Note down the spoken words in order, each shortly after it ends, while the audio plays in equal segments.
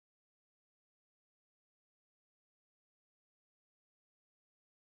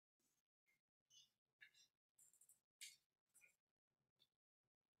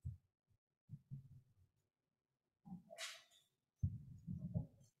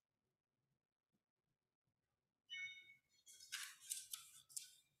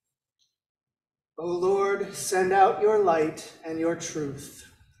O Lord, send out your light and your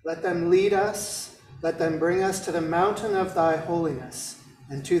truth. Let them lead us. Let them bring us to the mountain of thy holiness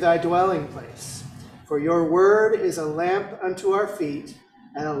and to thy dwelling place. For your word is a lamp unto our feet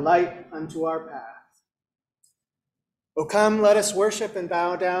and a light unto our path. O come, let us worship and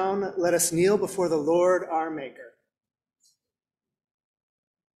bow down. Let us kneel before the Lord our Maker.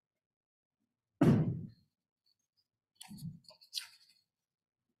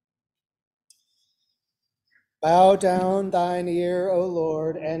 Bow down thine ear, O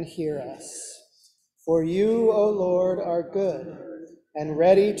Lord, and hear us. For you, O Lord, are good and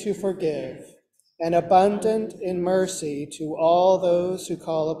ready to forgive, and abundant in mercy to all those who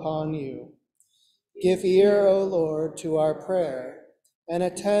call upon you. Give ear, O Lord, to our prayer, and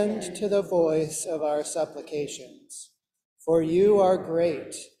attend to the voice of our supplications. For you are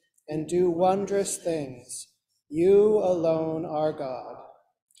great and do wondrous things. You alone are God.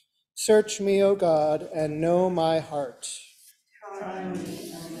 Search me, O God, and know my heart.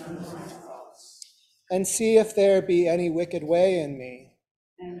 And see if there be any wicked way in me.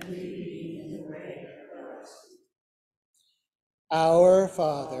 Our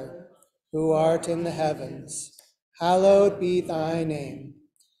Father, who art in the heavens, hallowed be thy name.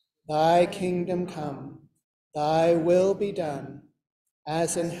 Thy kingdom come, thy will be done,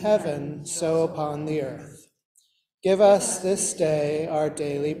 as in heaven, so upon the earth. Give us this day our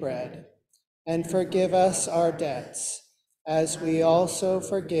daily bread, and forgive us our debts, as we also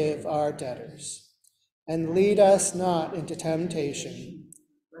forgive our debtors. And lead us not into temptation,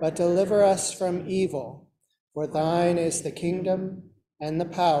 but deliver us from evil. For thine is the kingdom, and the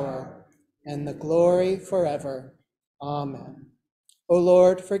power, and the glory forever. Amen. O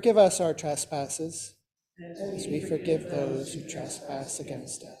Lord, forgive us our trespasses, as we forgive those who trespass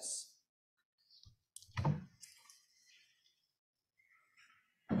against us.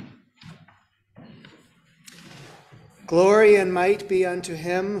 Glory and might be unto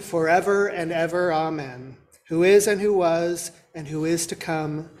him forever and ever. Amen. Who is and who was and who is to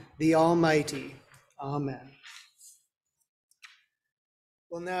come, the Almighty. Amen.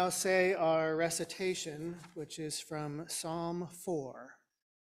 We'll now say our recitation, which is from Psalm 4.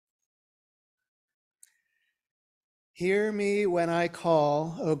 Hear me when I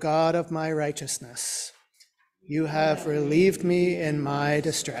call, O God of my righteousness. You have relieved me in my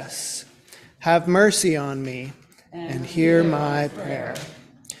distress. Have mercy on me and hear my prayer.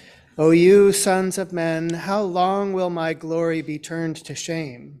 O you sons of men, how long will my glory be turned to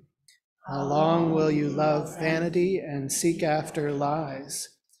shame? How long will you love vanity and seek after lies?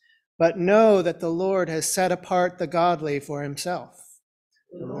 But know that the Lord has set apart the godly for himself.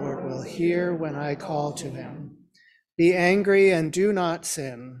 The Lord will hear when I call to him. Be angry and do not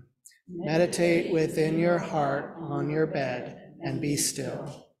sin. Meditate within your heart on your bed and be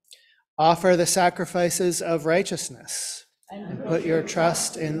still. Offer the sacrifices of righteousness and put your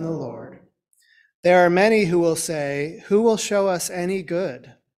trust in the Lord. There are many who will say, who will show us any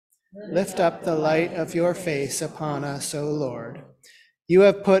good? Lift up the light of your face upon us, O Lord. You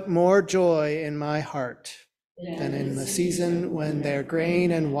have put more joy in my heart than in the season when their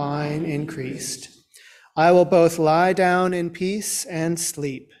grain and wine increased. I will both lie down in peace and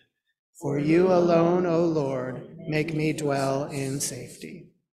sleep. For you alone, O Lord, make me dwell in safety.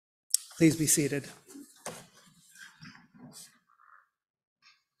 Please be seated.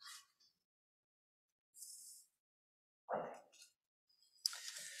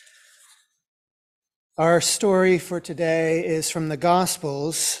 Our story for today is from the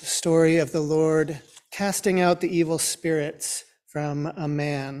Gospels, story of the Lord casting out the evil spirits from a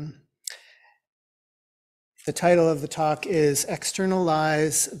man. The title of the talk is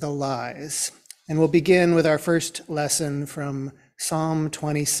Externalize the Lies, and we'll begin with our first lesson from Psalm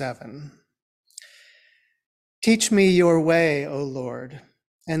 27. Teach me your way, O Lord,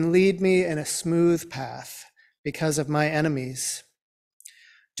 and lead me in a smooth path because of my enemies.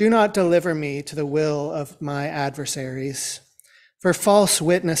 Do not deliver me to the will of my adversaries, for false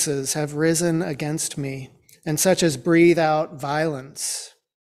witnesses have risen against me, and such as breathe out violence.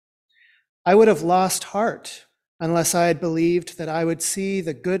 I would have lost heart unless I had believed that I would see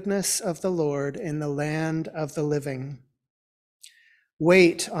the goodness of the Lord in the land of the living.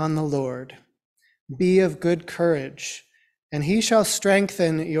 Wait on the Lord. Be of good courage, and he shall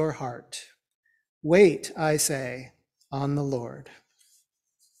strengthen your heart. Wait, I say, on the Lord.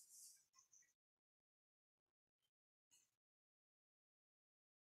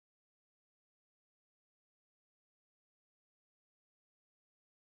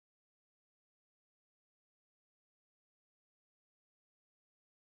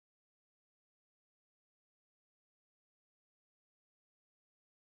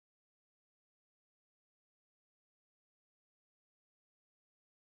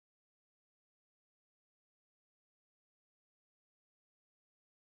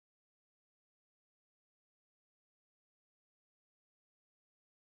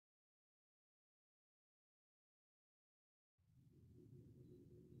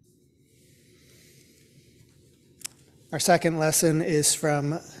 Our second lesson is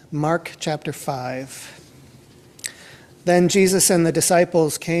from Mark chapter 5. Then Jesus and the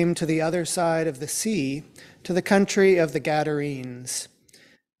disciples came to the other side of the sea, to the country of the Gadarenes.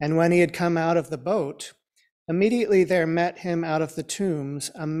 And when he had come out of the boat, immediately there met him out of the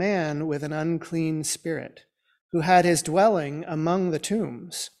tombs a man with an unclean spirit, who had his dwelling among the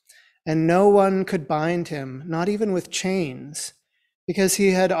tombs. And no one could bind him, not even with chains, because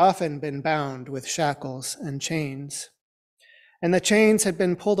he had often been bound with shackles and chains. And the chains had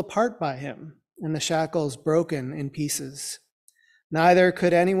been pulled apart by him, and the shackles broken in pieces. Neither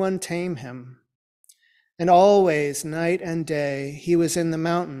could anyone tame him. And always, night and day, he was in the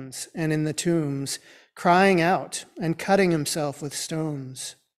mountains and in the tombs, crying out and cutting himself with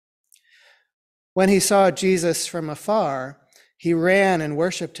stones. When he saw Jesus from afar, he ran and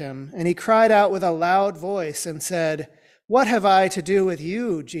worshipped him, and he cried out with a loud voice and said, "What have I to do with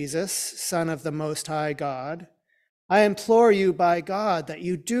you, Jesus, Son of the Most High God? I implore you by God that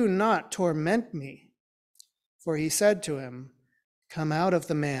you do not torment me." For he said to him, "Come out of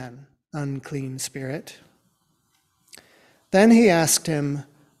the man, unclean spirit." Then he asked him,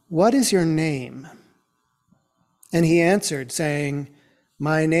 "What is your name?" And he answered, saying,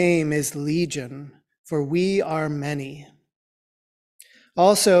 "My name is Legion, for we are many."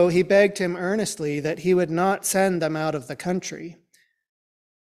 Also he begged him earnestly that he would not send them out of the country.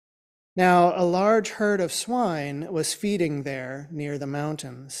 Now a large herd of swine was feeding there near the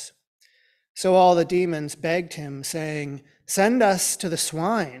mountains. So all the demons begged him, saying, "Send us to the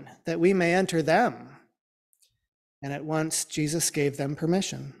swine, that we may enter them." And at once Jesus gave them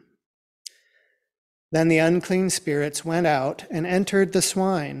permission. Then the unclean spirits went out and entered the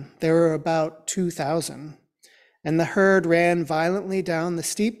swine. There were about 2,000. And the herd ran violently down the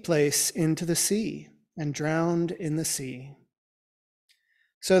steep place into the sea and drowned in the sea.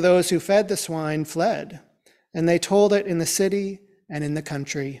 So those who fed the swine fled, and they told it in the city and in the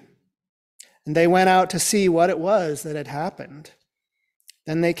country. And they went out to see what it was that had happened.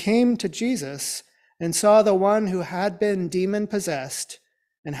 Then they came to Jesus and saw the one who had been demon-possessed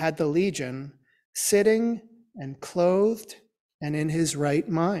and had the legion sitting and clothed and in his right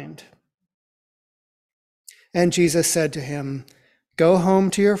mind. And Jesus said to him, "Go home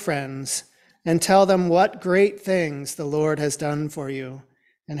to your friends and tell them what great things the Lord has done for you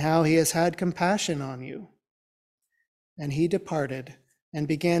and how he has had compassion on you." And he departed and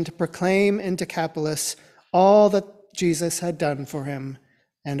began to proclaim in Decapolis all that Jesus had done for him,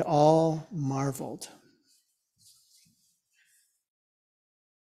 and all marveled.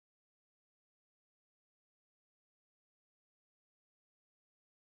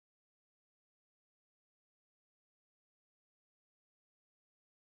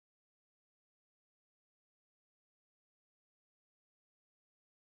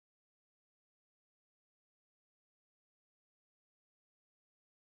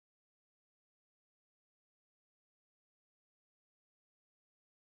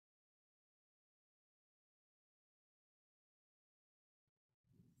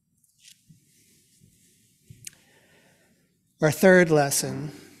 Our third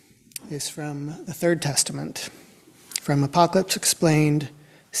lesson is from the Third Testament, from Apocalypse Explained,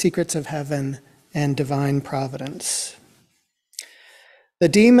 Secrets of Heaven, and Divine Providence. The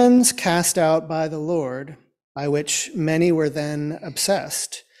demons cast out by the Lord, by which many were then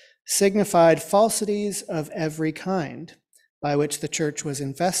obsessed, signified falsities of every kind, by which the church was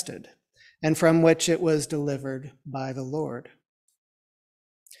infested, and from which it was delivered by the Lord.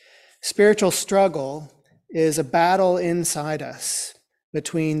 Spiritual struggle is a battle inside us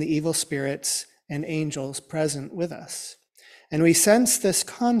between the evil spirits and angels present with us. And we sense this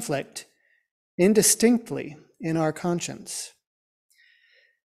conflict indistinctly in our conscience.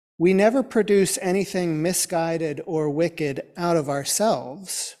 We never produce anything misguided or wicked out of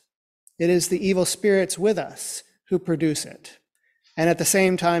ourselves. It is the evil spirits with us who produce it, and at the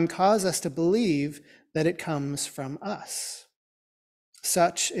same time cause us to believe that it comes from us.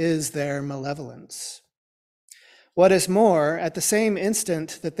 Such is their malevolence. What is more, at the same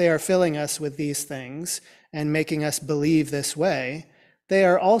instant that they are filling us with these things and making us believe this way, they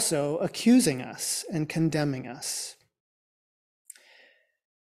are also accusing us and condemning us.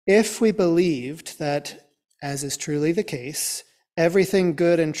 If we believed that, as is truly the case, everything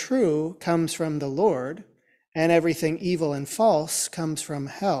good and true comes from the Lord, and everything evil and false comes from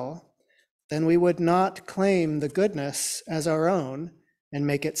hell, then we would not claim the goodness as our own and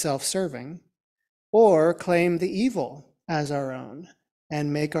make it self-serving, or claim the evil as our own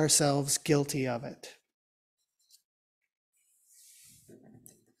and make ourselves guilty of it.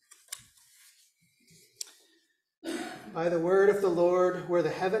 By the word of the Lord were the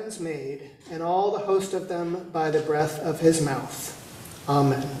heavens made, and all the host of them by the breath of his mouth.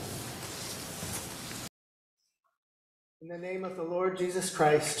 Amen. In the name of the Lord Jesus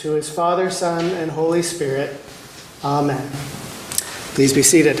Christ, who is Father, Son, and Holy Spirit. Amen. Please be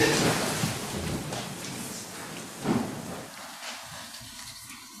seated.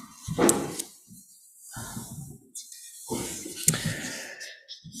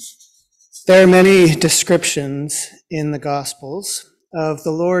 There are many descriptions in the Gospels of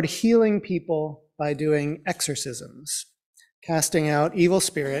the Lord healing people by doing exorcisms, casting out evil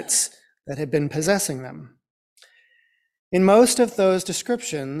spirits that had been possessing them. In most of those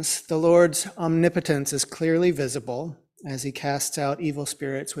descriptions, the Lord's omnipotence is clearly visible as he casts out evil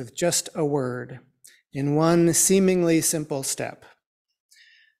spirits with just a word, in one seemingly simple step.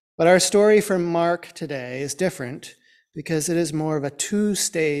 But our story from Mark today is different because it is more of a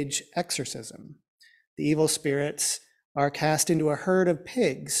two-stage exorcism. The evil spirits are cast into a herd of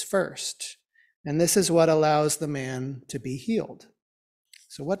pigs first, and this is what allows the man to be healed.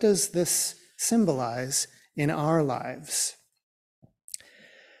 So what does this symbolize in our lives?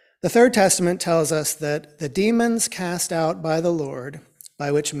 The Third Testament tells us that the demons cast out by the Lord,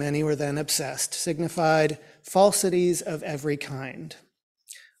 by which many were then obsessed, signified falsities of every kind.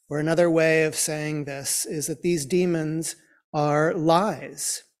 Or another way of saying this is that these demons are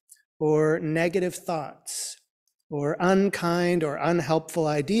lies, or negative thoughts, or unkind or unhelpful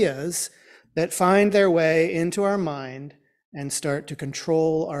ideas that find their way into our mind and start to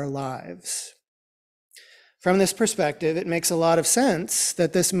control our lives. From this perspective, it makes a lot of sense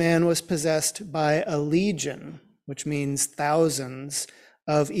that this man was possessed by a legion, which means thousands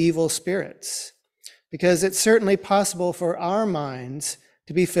of evil spirits, because it's certainly possible for our minds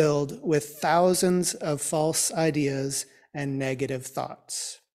to be filled with thousands of false ideas and negative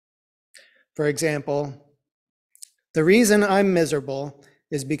thoughts. For example, the reason I'm miserable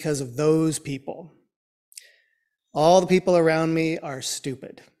is because of those people. All the people around me are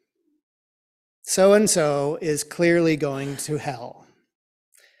stupid. So-and-so is clearly going to hell.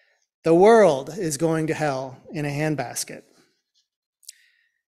 The world is going to hell in a handbasket.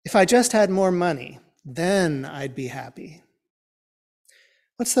 If I just had more money, then I'd be happy.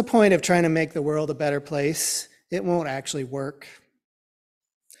 What's the point of trying to make the world a better place? It won't actually work.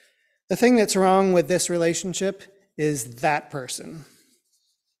 The thing that's wrong with this relationship is that person.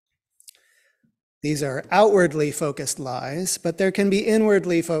 These are outwardly focused lies, but there can be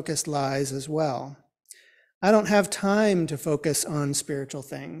inwardly focused lies as well. I don't have time to focus on spiritual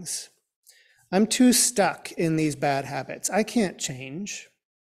things. I'm too stuck in these bad habits. I can't change.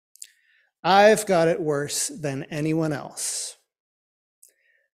 I've got it worse than anyone else.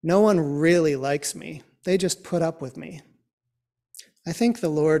 No one really likes me. They just put up with me. I think the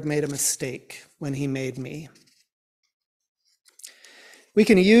Lord made a mistake when he made me. We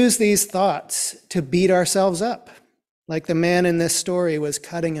can use these thoughts to beat ourselves up, like the man in this story was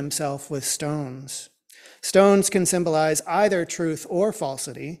cutting himself with stones. Stones can symbolize either truth or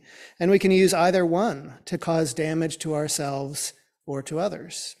falsity, and we can use either one to cause damage to ourselves or to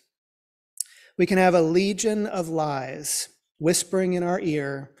others. We can have a legion of lies whispering in our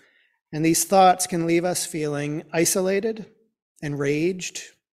ear, and these thoughts can leave us feeling isolated, enraged,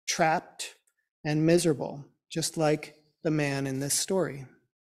 trapped, and miserable, just like the man in this story.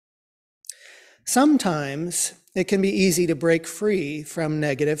 Sometimes it can be easy to break free from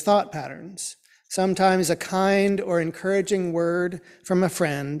negative thought patterns. Sometimes a kind or encouraging word from a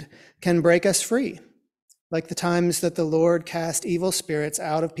friend can break us free, like the times that the Lord cast evil spirits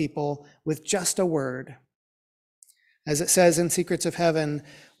out of people with just a word. As it says in Secrets of Heaven,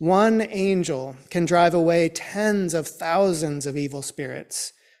 one angel can drive away tens of thousands of evil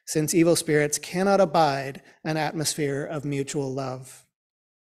spirits, since evil spirits cannot abide an atmosphere of mutual love.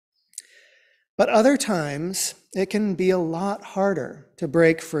 But other times, it can be a lot harder to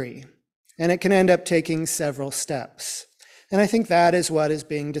break free, and it can end up taking several steps. And I think that is what is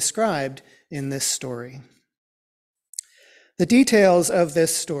being described in this story. The details of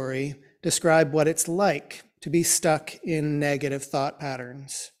this story describe what it's like to be stuck in negative thought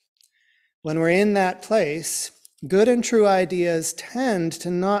patterns. When we're in that place, good and true ideas tend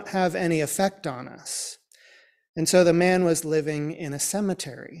to not have any effect on us. And so the man was living in a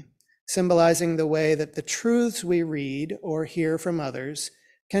cemetery, symbolizing the way that the truths we read or hear from others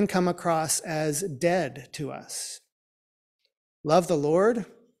can come across as dead to us. Love the Lord?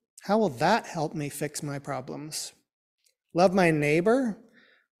 How will that help me fix my problems? Love my neighbor?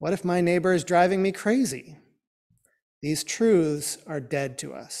 What if my neighbor is driving me crazy? These truths are dead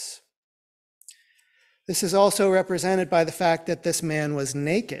to us. This is also represented by the fact that this man was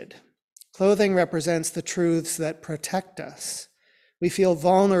naked, Clothing represents the truths that protect us. We feel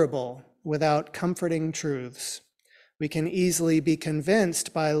vulnerable without comforting truths. We can easily be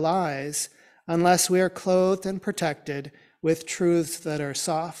convinced by lies unless we are clothed and protected with truths that are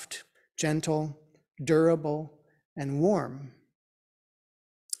soft, gentle, durable, and warm.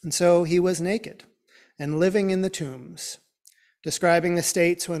 And so he was naked and living in the tombs, describing the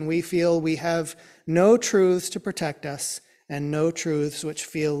states when we feel we have no truths to protect us and no truths which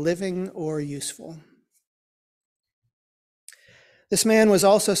feel living or useful. This man was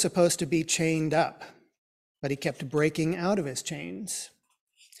also supposed to be chained up, but he kept breaking out of his chains.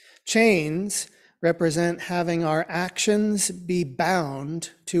 Chains represent having our actions be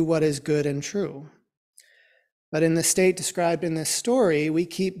bound to what is good and true. But in the state described in this story, we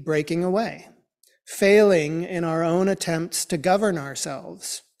keep breaking away, failing in our own attempts to govern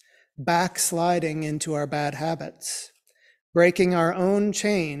ourselves, backsliding into our bad habits, breaking our own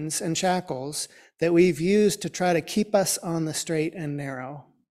chains and shackles that we've used to try to keep us on the straight and narrow.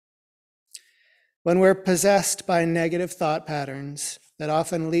 When we're possessed by negative thought patterns, that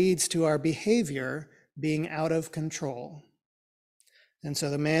often leads to our behavior being out of control. And so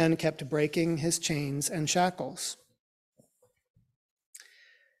the man kept breaking his chains and shackles.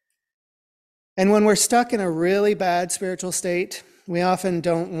 And when we're stuck in a really bad spiritual state, we often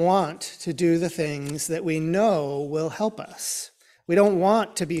don't want to do the things that we know will help us. We don't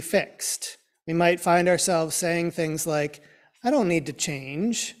want to be fixed. We might find ourselves saying things like, I don't need to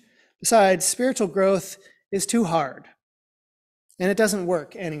change. Besides, spiritual growth is too hard, and it doesn't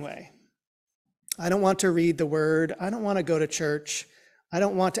work anyway. I don't want to read the word. I don't want to go to church. I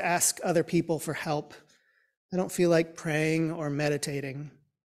don't want to ask other people for help. I don't feel like praying or meditating.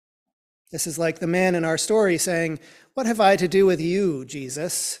 This is like the man in our story saying, what have I to do with you,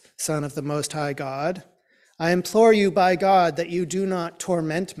 Jesus, Son of the Most High God? I implore you by God that you do not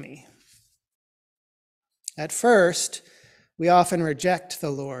torment me. At first, we often reject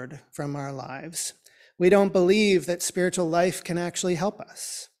the Lord from our lives. We don't believe that spiritual life can actually help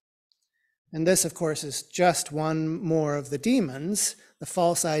us. And this, of course, is just one more of the demons, the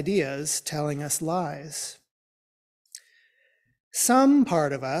false ideas telling us lies. Some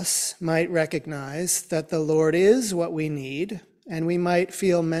part of us might recognize that the Lord is what we need, and we might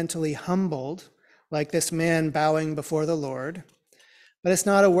feel mentally humbled, like this man bowing before the Lord. But it's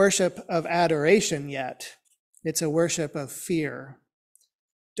not a worship of adoration yet. It's a worship of fear.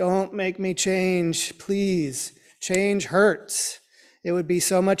 Don't make me change, please. Change hurts. It would be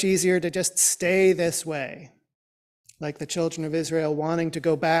so much easier to just stay this way, like the children of Israel wanting to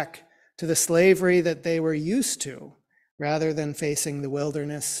go back to the slavery that they were used to, rather than facing the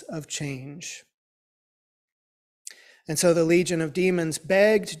wilderness of change. And so the legion of demons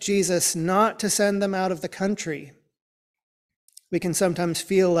begged Jesus not to send them out of the country. We can sometimes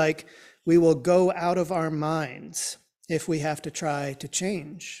feel like we will go out of our minds if we have to try to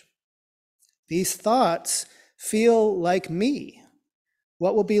change. These thoughts feel like me.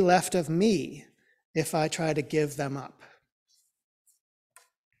 What will be left of me if I try to give them up?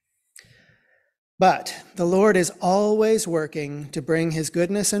 But the Lord is always working to bring his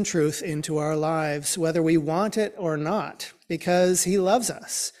goodness and truth into our lives, whether we want it or not, because he loves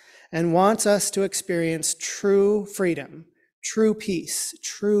us and wants us to experience true freedom, true peace,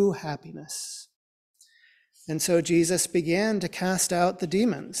 true happiness. And so Jesus began to cast out the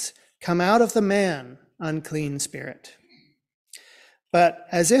demons. Come out of the man, unclean spirit. But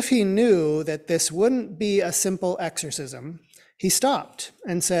as if he knew that this wouldn't be a simple exorcism, he stopped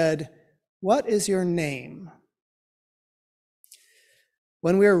and said, what is your name?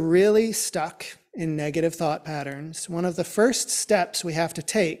 When we're really stuck in negative thought patterns, one of the first steps we have to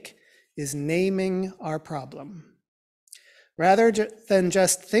take is naming our problem. Rather than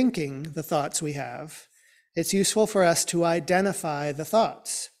just thinking the thoughts we have, it's useful for us to identify the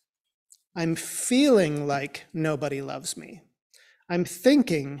thoughts. I'm feeling like nobody loves me. I'm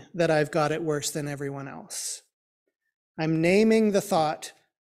thinking that I've got it worse than everyone else. I'm naming the thought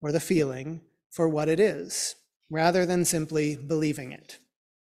or the feeling for what it is, rather than simply believing it.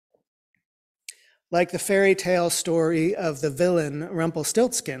 Like the fairy tale story of the villain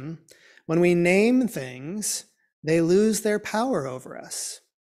Rumpelstiltskin, when we name things, they lose their power over us.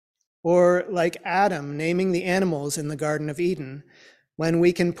 Or like Adam naming the animals in the Garden of Eden, when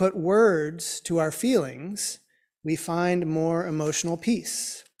we can put words to our feelings, we find more emotional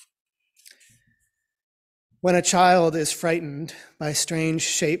peace. When a child is frightened by strange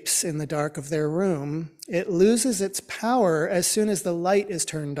shapes in the dark of their room, it loses its power as soon as the light is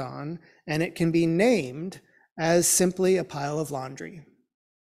turned on, and it can be named as simply a pile of laundry.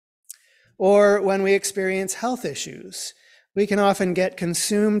 Or when we experience health issues, We can often get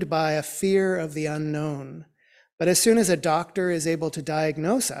consumed by a fear of the unknown. But as soon as a doctor is able to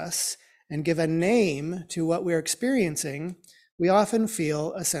diagnose us and give a name to what we're experiencing, we often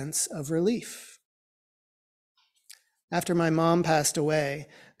feel a sense of relief. After my mom passed away,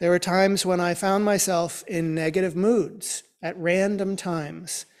 there were times when I found myself in negative moods at random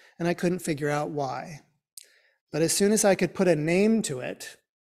times, and I couldn't figure out why. But as soon as I could put a name to it,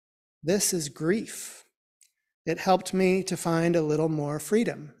 this is grief. It helped me to find a little more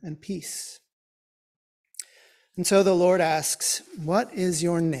freedom and peace. And so the Lord asks, "What is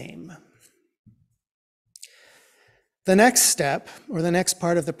your name?" The next step, or the next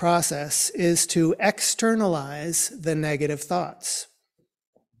part of the process, is to externalize the negative thoughts.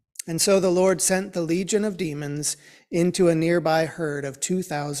 And so the Lord sent the legion of demons into a nearby herd of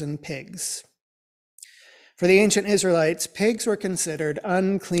 2,000 pigs. For the ancient Israelites, pigs were considered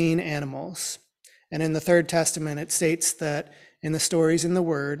unclean animals. And in the Third Testament, it states that in the stories in the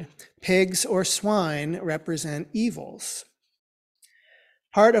Word, pigs or swine represent evils.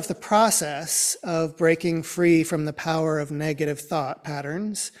 Part of the process of breaking free from the power of negative thought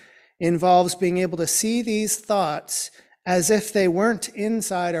patterns involves being able to see these thoughts as if they weren't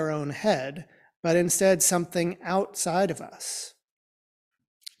inside our own head, but instead something outside of us.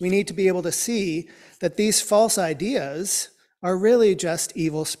 We need to be able to see that these false ideas are really just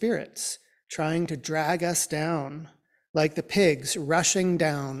evil spirits trying to drag us down, like the pigs rushing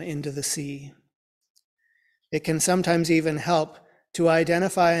down into the sea. It can sometimes even help to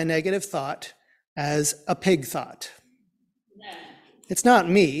identify a negative thought as a pig thought. It's not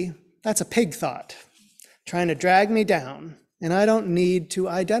me, that's a pig thought, trying to drag me down, and I don't need to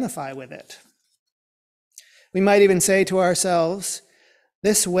identify with it. We might even say to ourselves,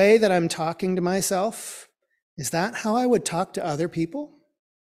 this way that I'm talking to myself, is that how I would talk to other people?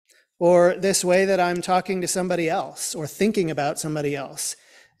 Or this way that I'm talking to somebody else or thinking about somebody else,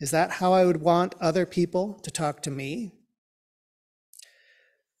 is that how I would want other people to talk to me?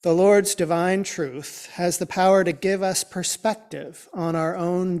 The Lord's divine truth has the power to give us perspective on our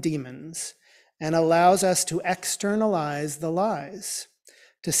own demons and allows us to externalize the lies,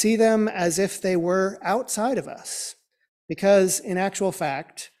 to see them as if they were outside of us, because in actual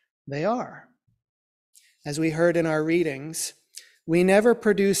fact, they are. As we heard in our readings, we never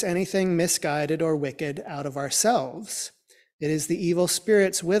produce anything misguided or wicked out of ourselves. It is the evil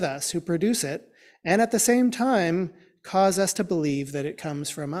spirits with us who produce it, and at the same time, cause us to believe that it comes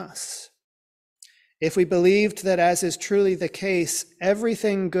from us. If we believed that, as is truly the case,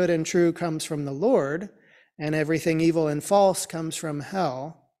 everything good and true comes from the Lord, and everything evil and false comes from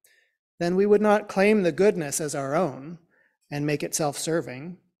hell, then we would not claim the goodness as our own and make it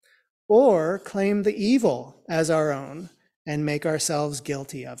self-serving, or claim the evil as our own and make ourselves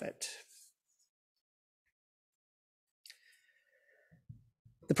guilty of it.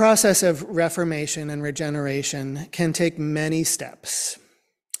 The process of reformation and regeneration can take many steps.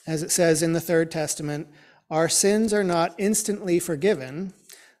 As it says in the Third Testament, our sins are not instantly forgiven.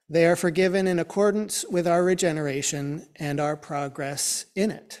 They are forgiven in accordance with our regeneration and our progress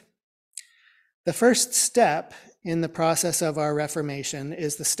in it. The first step in the process of our reformation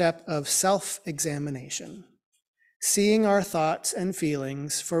is the step of self-examination, seeing our thoughts and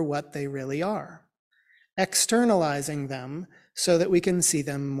feelings for what they really are, externalizing them so that we can see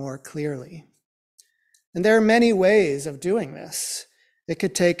them more clearly. And there are many ways of doing this. It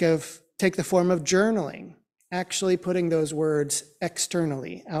could take the form of journaling, actually putting those words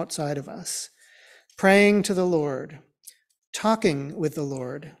externally outside of us, praying to the Lord, talking with the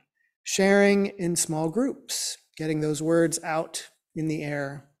Lord, sharing in small groups, getting those words out in the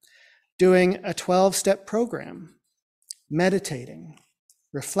air, doing a 12-step program, meditating,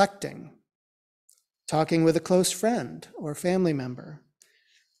 reflecting, talking with a close friend or family member,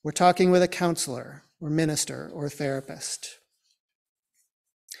 or talking with a counselor or minister or therapist.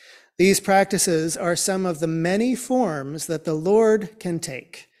 These practices are some of the many forms that the Lord can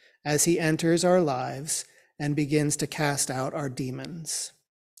take as he enters our lives and begins to cast out our demons.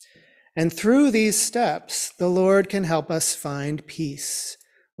 And through these steps, the Lord can help us find peace,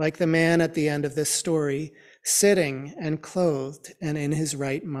 like the man at the end of this story, sitting and clothed and in his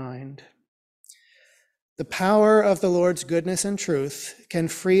right mind. The power of the Lord's goodness and truth can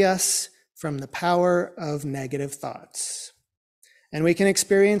free us from the power of negative thoughts. And we can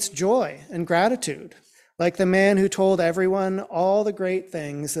experience joy and gratitude, like the man who told everyone all the great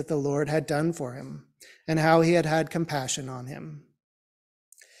things that the Lord had done for him and how he had had compassion on him.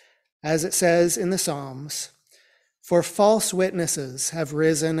 As it says in the Psalms, "For false witnesses have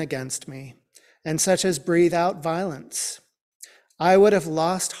risen against me, and such as breathe out violence. I would have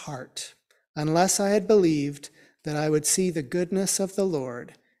lost heart unless I had believed that I would see the goodness of the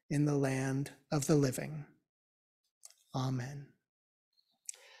Lord in the land of the living. Amen.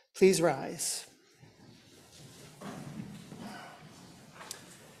 Please rise.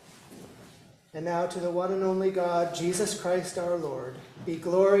 And now to the one and only God, Jesus Christ our Lord, be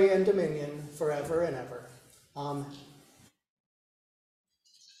glory and dominion forever and ever. Amen.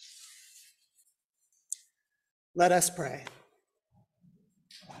 Let us pray.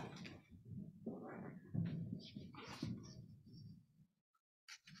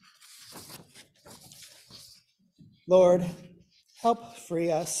 Lord, help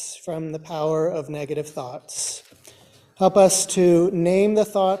free us from the power of negative thoughts. Help us to name the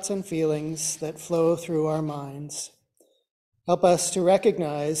thoughts and feelings that flow through our minds. Help us to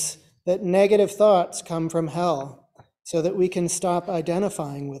recognize that negative thoughts come from hell so that we can stop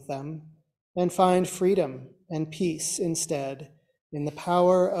identifying with them and find freedom and peace instead in the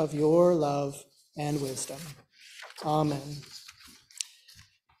power of your love and wisdom. Amen.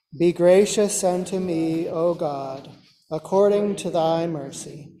 Be gracious unto me, O God, according to thy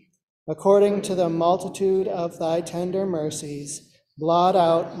mercy. According to the multitude of thy tender mercies, blot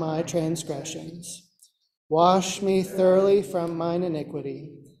out my transgressions. Wash me thoroughly from mine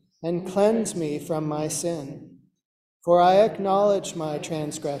iniquity, and cleanse me from my sin. For I acknowledge my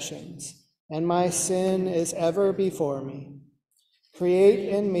transgressions, and my sin is ever before me. Create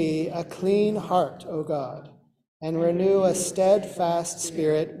in me a clean heart, O God, and renew a steadfast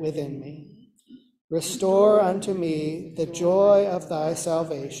spirit within me. Restore unto me the joy of thy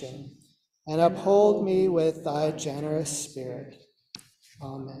salvation, and uphold me with thy generous spirit.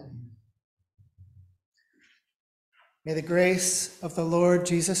 Amen. May the grace of the Lord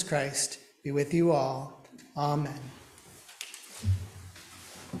Jesus Christ be with you all. Amen.